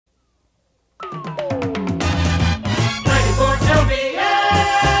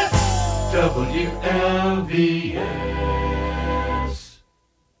WLVS.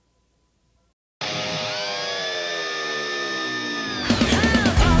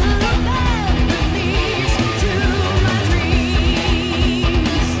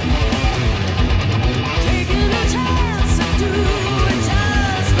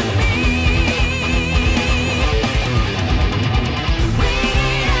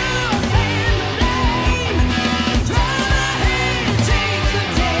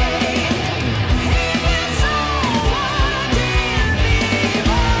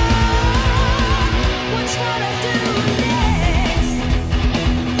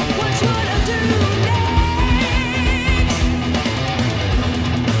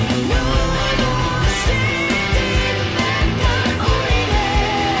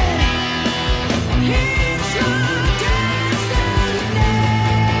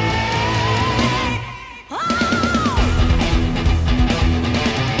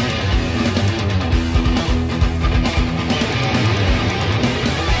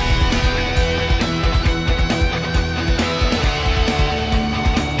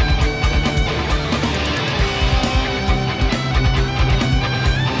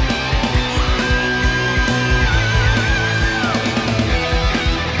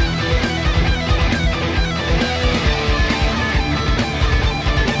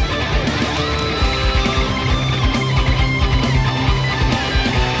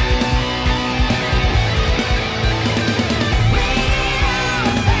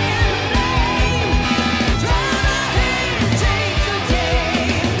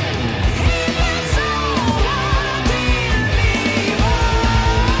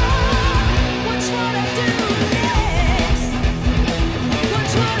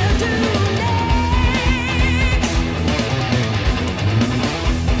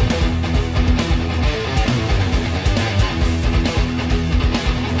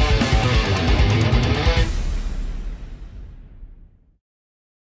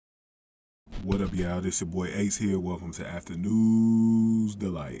 What up, y'all? This your boy Ace here. Welcome to Afternoons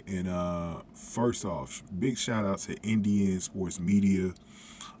Delight. And first off, big shout out to Indian Sports Media.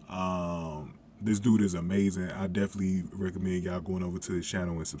 This dude is amazing. I definitely recommend y'all going over to his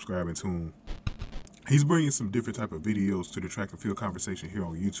channel and subscribing to him. He's bringing some different type of videos to the track and field conversation here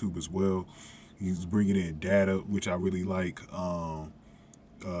on YouTube as well. He's bringing in data, which I really like,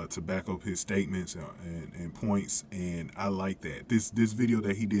 to back up his statements and points, and I like that. This video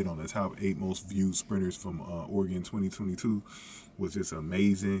that he did on the top 8 most viewed sprinters from Oregon 2022 was just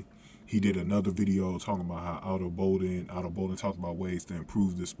amazing. He did another video talking about how Otto Bolden talked about ways to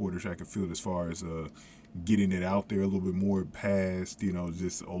improve the sport of track and field as far as getting it out there a little bit more past, you know,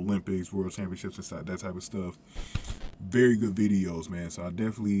 just Olympics, World Championships, and that type of stuff. Very good videos, man. So I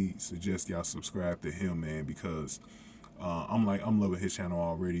definitely suggest y'all subscribe to him, man, because I'm loving his channel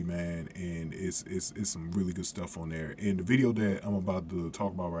already, man, and it's some really good stuff on there. And the video that I'm about to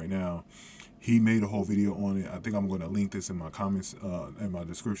talk about right now, he made a whole video on it. I think I'm going to link this in my comments, in my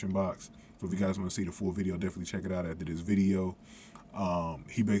description box. So if you guys want to see the full video, definitely check it out after this video.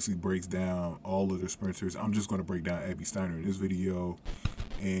 He basically breaks down all of the sprinters. I'm just going to break down Abby Steiner in this video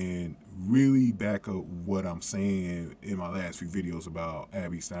and really back up what I'm saying in my last few videos about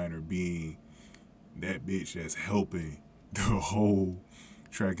Abby Steiner being that bitch that's helping the whole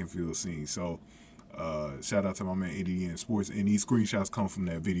track and field scene. So shout out to my man Indian Sports, and these screenshots come from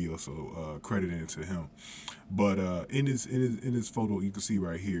that video, so crediting to him. But in this photo, you can see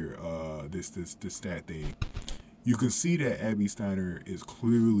right here, this stat thing. You can see that Abby Steiner is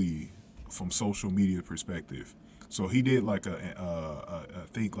clearly from social media perspective. So he did like I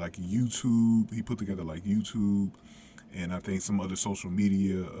think like YouTube. He put together like YouTube, and I think some other social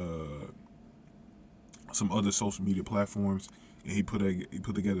media platforms, and he put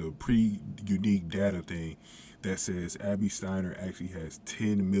together a pretty unique data thing that says Abby Steiner actually has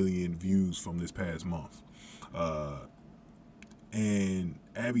 10 million views from this past month, and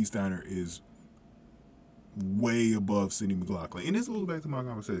Abby Steiner is way above Sydney McLaughlin. And this goes back to my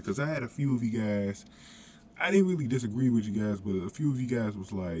conversation, because I had a few of you guys, I didn't really disagree with you guys, but a few of you guys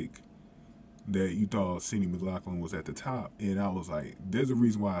was like that you thought Sydney McLaughlin was at the top, and I was like, there's a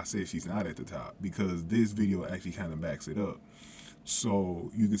reason why I said she's not at the top, because this video actually kind of backs it up.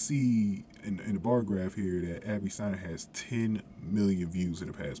 So you can see in the bar graph here that Abby Steiner has 10 million views in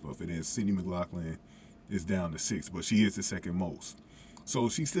the past month, and then Sydney McLaughlin is down to 6, but she is the second most. So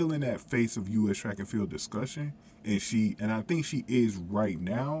she's still in that face of U.S. track and field discussion, and I think she is right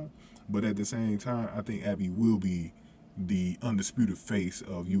now, but at the same time, I think Abby will be the undisputed face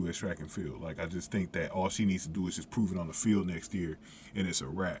of U.S. track and field. Like, I just think that all she needs to do is just prove it on the field next year, and it's a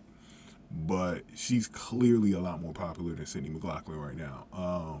wrap. But she's clearly a lot more popular than Sydney McLaughlin right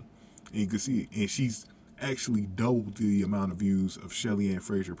now. And you can see it. And she's actually doubled the amount of views of Shelly Ann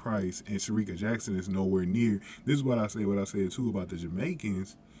Fraser-Price, and Shericka Jackson is nowhere near. This is what I said too about the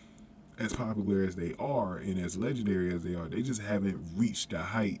Jamaicans. As popular as they are and as legendary as they are, they just haven't reached the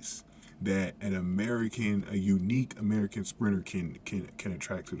heights that a unique American sprinter can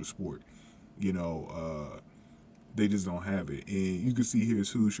attract to the sport. You know, they just don't have it. And you can see here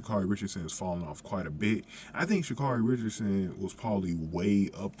too, Sha'Carri Richardson has fallen off quite a bit. I think Sha'Carri Richardson was probably way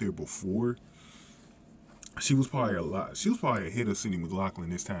up there before. She was probably ahead of Sydney McLaughlin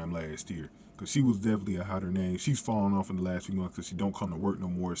this time last year, because she was definitely a hotter name. She's fallen off in the last few months because she don't come to work no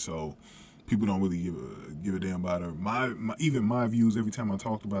more, so people don't really give a damn about her. Even my views, every time I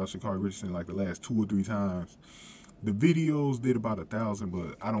talked about Sha'Carri Richardson, like the last 2 or 3 times, the videos did about 1,000,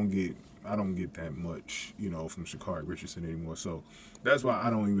 but I don't get that much, you know, from Sha'Carri Richardson anymore. So that's why I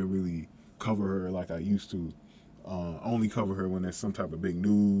don't even really cover her like I used to. Only cover her when there's some type of big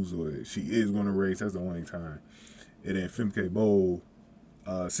news or she is going to race. That's the only time. And then Femke Bowl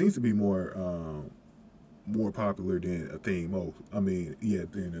seems to be more popular than Athene Mo.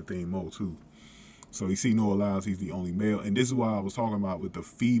 Than Athene Mo too. So you see Noah Lyles, he's the only male. And this is why I was talking about with the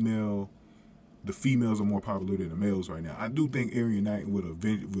females are more popular than the males right now. I do think Arian Knighton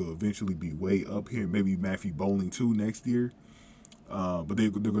will eventually be way up here. Maybe Matthew Bowling too next year. But they're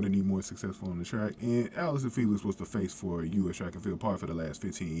going to need more successful on the track. And Allison Felix was the face for U.S. track and field part for the last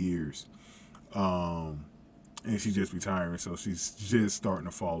 15 years. And she's just retiring, so she's just starting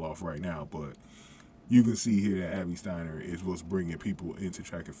to fall off right now. But you can see here that Abby Steiner is what's bringing people into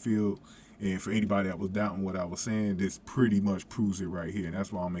track and field. And for anybody that was doubting what I was saying, this pretty much proves it right here. And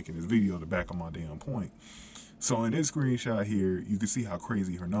that's why I'm making this video to back on my damn point. So in this screenshot here, you can see how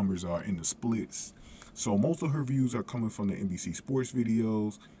crazy her numbers are in the splits. So most of her views are coming from the NBC Sports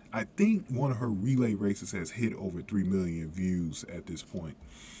videos. I think one of her relay races has hit over 3 million views at this point.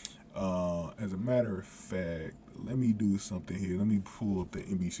 As a matter of fact, let me do something here. Let me pull up the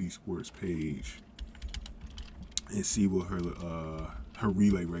NBC Sports page and see what her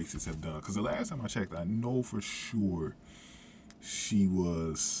relay races have done. Because the last time I checked, I know for sure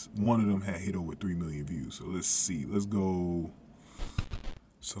one of them had hit over 3 million views. So let's see. Let's go.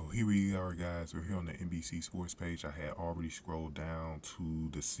 So here we are, guys. We're here on the NBC Sports page. I had already scrolled down to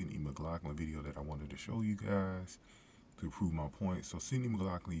the Sydney McLaughlin video that I wanted to show you guys to prove my point. So Sydney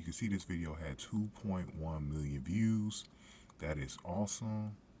McLaughlin, you can see this video had 2.1 million views. That is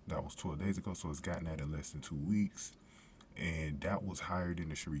awesome. That was 12 days ago, so it's gotten that in less than 2 weeks. And that was higher than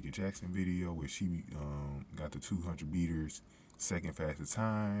the Shericka Jackson video, where she got the 200 meters second fastest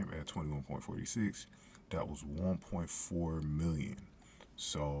time at 21.46. That was 1.4 million.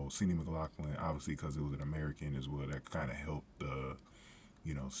 So Sydney McLaughlin, obviously because it was an American as well, that kind of helped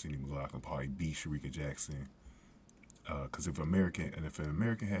Sydney McLaughlin probably beat Shericka Jackson. Because if an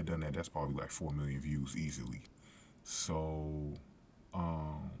American had done that, that's probably like 4 million views easily. So,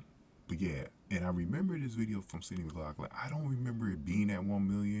 but yeah, and I remember this video from Sydney McLaughlin. I don't remember it being at 1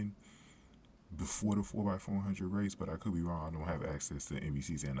 million before the 4x400 race, but I could be wrong. I don't have access to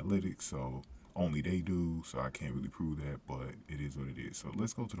NBC's analytics, so only they do, so I can't really prove that, but it is what it is. So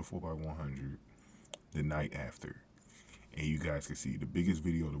let's go to the 4x100 the night after. And you guys can see the biggest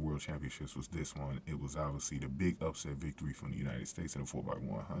video of the World Championships was this one. It was obviously the big upset victory from the United States in the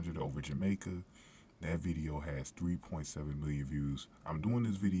 4x100 over Jamaica. That video has 3.7 million views. I'm doing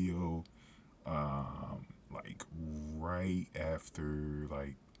this video like right after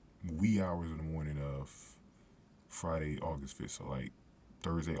like wee hours in the morning of Friday, August 5th. So like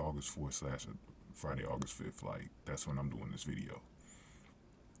Thursday, August 4th / Friday, August 5th. Like that's when I'm doing this video.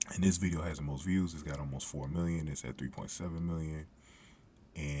 And this video has the most views. It's got almost 4 million. It's at 3.7 million.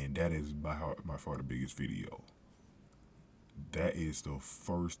 And that is by far the biggest video. That is the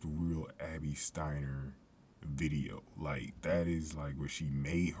first real Abby Steiner video. Like that is like where she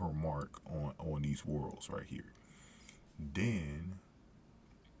made her mark on these worlds right here. Then,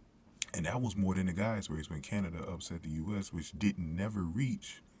 and that was more than the guys race when Canada upset the US, which didn't never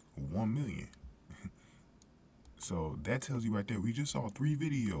reach 1 million. So that tells you right there, we just saw 3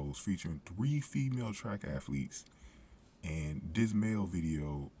 videos featuring 3 female track athletes, and this male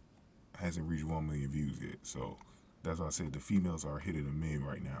video hasn't reached 1 million views yet. So that's why I said the females are ahead of the men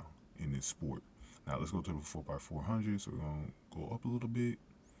right now in this sport. Now let's go to the 4x400. So we're going to go up a little bit.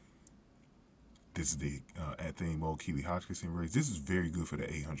 This is the Athene Mo Keely Hodgkinson race. This is very good for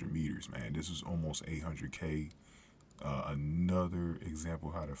the 800 meters, man. This is almost 800K. Another example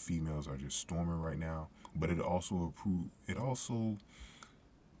of how the females are just storming right now. But it also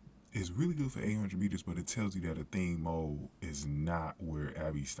is really good for 800 meters, but it tells you that Athene Mo is not where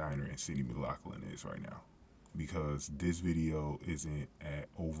Abby Steiner and Sydney McLaughlin is right now. because this video isn't at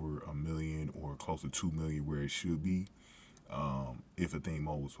over 1 million or close to 2 million where it should be. If a thing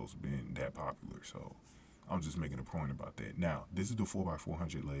mode was supposed to be that popular. So I'm just making a point about that. Now, this is the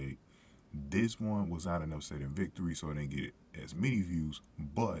 4x400 leg. This one was not an upsetting victory, so it didn't get as many views,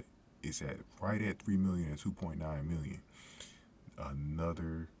 but it's at right at 3 million and 2.9 million.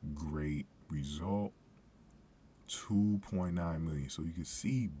 Another great result. 2.9 million. So you can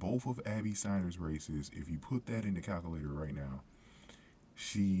see both of Abby Steiner's races. If you put that in the calculator right now,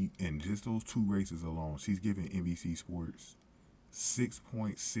 she, in just those 2 races alone, she's giving NBC Sports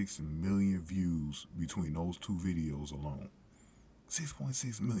 6.6 million views between those 2 videos alone.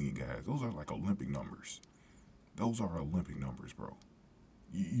 6.6 million, guys. Those are like Olympic numbers. Those are Olympic numbers, bro.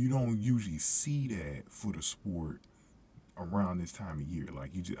 You don't usually see that for the sport around this time of year.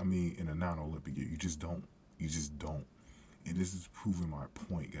 Like, you just, I mean, in a non-Olympic year, you just don't. You just don't. And this is proving my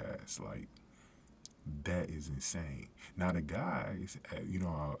point, guys. Like, that is insane. Now the guys, I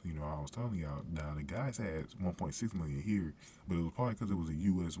was telling y'all. Now the guys had 1.6 million here, but it was probably because it was a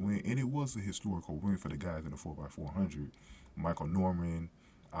U.S. win, and it was a historical win for the guys in the 4x400. Michael Norman,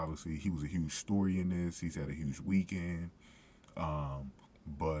 obviously, he was a huge story in this. He's had a huge weekend,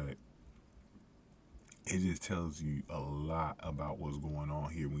 but it just tells you a lot about what's going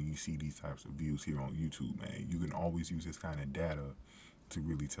on here when you see these types of views here on YouTube, man. You can always use this kind of data to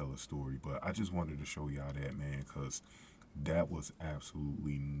really tell a story. But I just wanted to show y'all that, man, because that was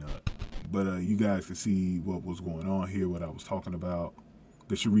absolutely nuts. But you guys can see what was going on here, what I was talking about.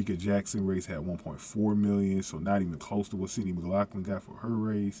 The Shericka Jackson race had 1.4 million, so not even close to what Sydney McLaughlin got for her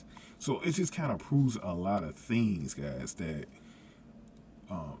race. So it just kind of proves a lot of things, guys, that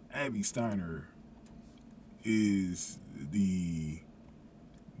Abby Steiner is the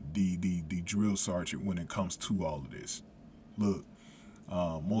drill sergeant when it comes to all of this. Look,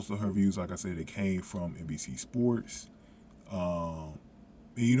 most of her views, like I said, it came from NBC Sports.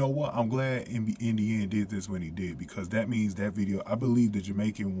 And you know what? I'm glad Indiana did this when he did, because that means that video, I believe the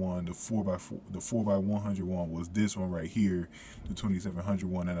Jamaican one, the 4x100 one was this one right here, the 2700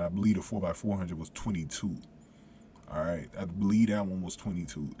 one, and I believe the 4x400 was 22. All right, I believe that one was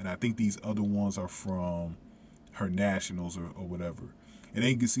 22, and I think these other ones are from her nationals or whatever. And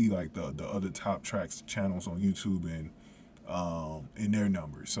then you can see like the other top tracks channels on YouTube and their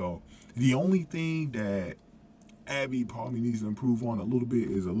numbers. So the only thing that Abby probably needs to improve on a little bit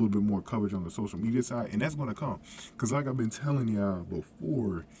is a little bit more coverage on the social media side, and that's going to come, because like I've been telling y'all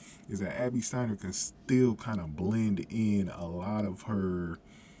before, is that Abby Steiner can still kind of blend in a lot of her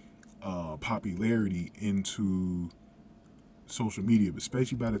popularity into social media, but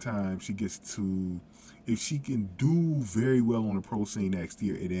especially by the time she gets to, if she can do very well on the pro scene next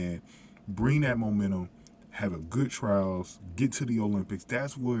year and then bring that momentum, have a good trials, get to the Olympics,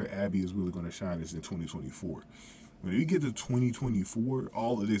 that's where Abby is really going to shine, is in 2024. When you get to 2024,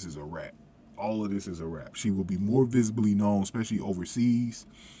 all of this is a wrap. All of this is a wrap. She will be more visibly known, especially overseas,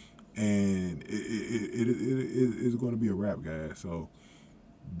 and it is going to be a wrap, guys. So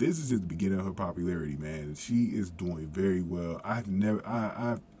this is just the beginning of her popularity, man. She is doing very well.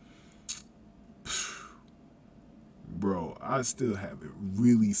 Bro, I still haven't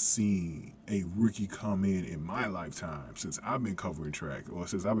really seen a rookie come in my lifetime since I've been covering track, or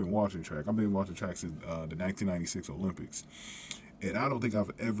since I've been watching track. I've been watching track since the 1996 Olympics. And I don't think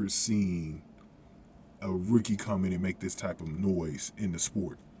I've ever seen a rookie come in and make this type of noise in the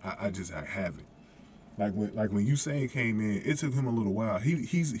sport. I haven't. Like when Usain came in, it took him a little while.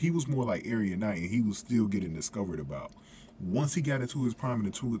 He was more like Area 9, and he was still getting discovered about. Once he got into his prime in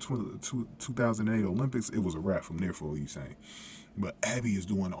the 2008 Olympics, it was a wrap from there for Usain. But Abby is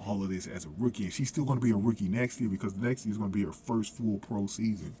doing all of this as a rookie, and she's still going to be a rookie next year, because next year is going to be her first full pro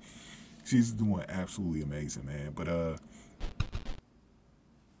season. She's doing absolutely amazing, man. But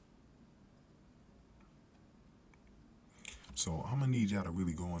so I'm gonna need y'all to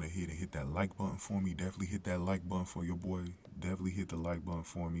really go on ahead and hit that like button for me. Definitely hit that like button for your boy. Definitely hit the like button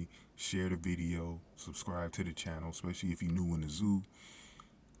for me. Share the video. Subscribe to the channel, especially if you're new in the zoo.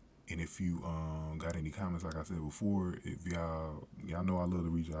 And if you got any comments, like I said before, if y'all know I love to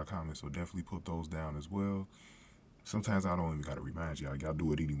read y'all comments, so definitely put those down as well. Sometimes I don't even gotta remind y'all. Y'all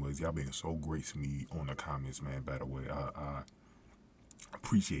do it anyways. Y'all being so great to me on the comments, man. By the way, I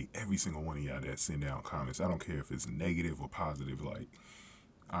appreciate every single one of y'all that send down comments. I don't care if it's negative or positive. Like,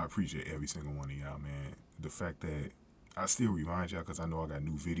 I appreciate every single one of y'all, man. The fact that I still remind y'all, because I know I got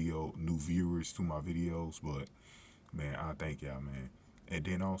new viewers to my videos, but man, I thank y'all, man. And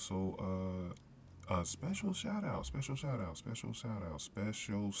then also a special shout out.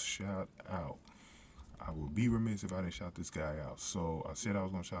 I would be remiss if I didn't shout this guy out. So I said I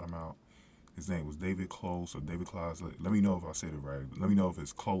was gonna shout him out. His name was David Close or David Close. Let me know if I said it right. Let me know if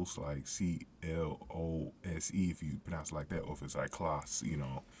it's Close, like Close, if you pronounce it like that, or if it's like Kloss, you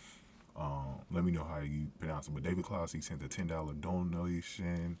know. Let me know how you pronounce it. But David Close, he sent a $10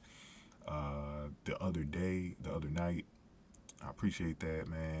 donation the other night. I appreciate that,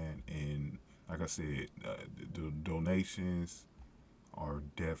 man. And like I said, the donations are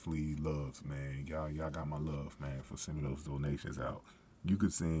definitely loved, man. Y'all got my love, man, for sending those donations out. You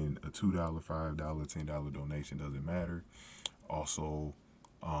could send a $2, $5, $10 donation, doesn't matter. Also,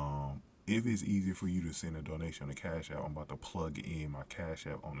 if it's easier for you to send a donation on the Cash App, I'm about to plug in my Cash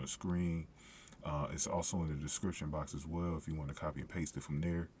App on the screen. It's also in the description box as well if you want to copy and paste it from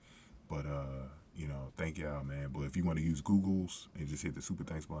there. But, you know, thank y'all, man. But if you want to use Google's and just hit the super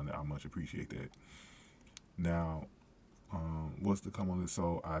thanks button, I much appreciate that. Now, what's to come on this?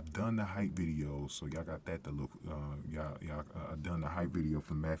 So I've done the hype video, so y'all got that to look. I've done the hype video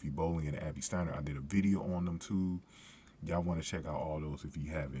from Matthew Bowling and Abby Steiner. I did a video on them too. Y'all want to check out all those if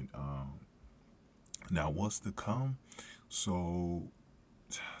you haven't. Now, what's to come? So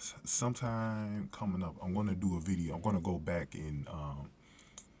sometime coming up, I'm gonna do a video. I'm gonna go back and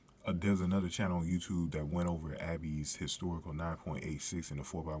there's another channel on YouTube that went over Abby's historical 9.86 in the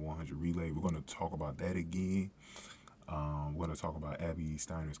 4x100 relay. We're gonna talk about that again. We're going to talk about Abby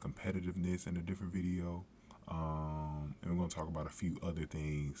Steiner's competitiveness in a different video. And we're going to talk about a few other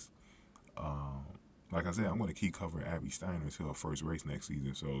things. Like I said, I'm going to keep covering Abby Steiner until her first race next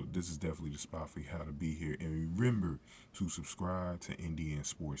season. So this is definitely the spot for y'all to be here. And remember to subscribe to Indian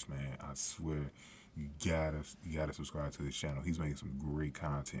Sports, man. I swear, you gotta subscribe to this channel. He's making some great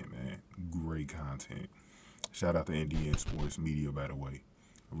content, man. Great content. Shout out to Indian Sports Media, by the way.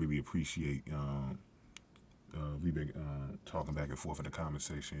 I really appreciate we've been talking back and forth in the comment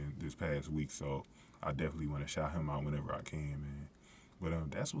section this past week, so I definitely want to shout him out whenever I can, man.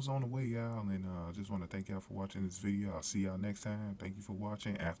 But that's what's on the way, y'all, and I just want to thank y'all for watching this video. I'll see y'all next time. Thank you for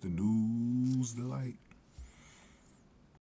watching After News.